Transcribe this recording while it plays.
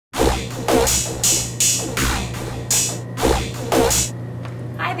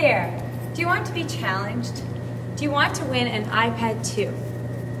Hi there. Do you want to be challenged? Do you want to win an iPad 2?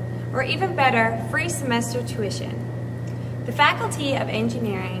 Or even better, free semester tuition? The Faculty of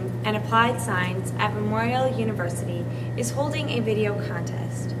Engineering and Applied Science at Memorial University is holding a video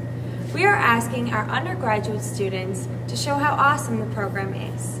contest. We are asking our undergraduate students to show how awesome the program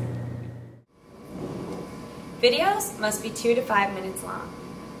is. Videos must be 2 to 5 minutes long.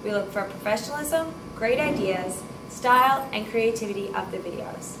 We look for professionalism, great ideas, style, and creativity of the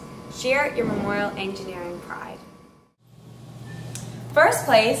videos. Share your Memorial Engineering pride. First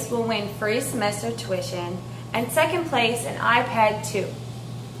place will win free semester tuition, and second place an iPad 2.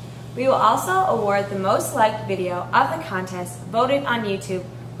 We will also award the most liked video of the contest voted on YouTube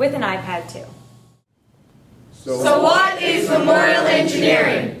with an iPad 2. So what is Memorial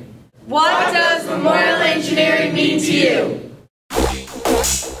Engineering? What does Memorial Engineering mean to you?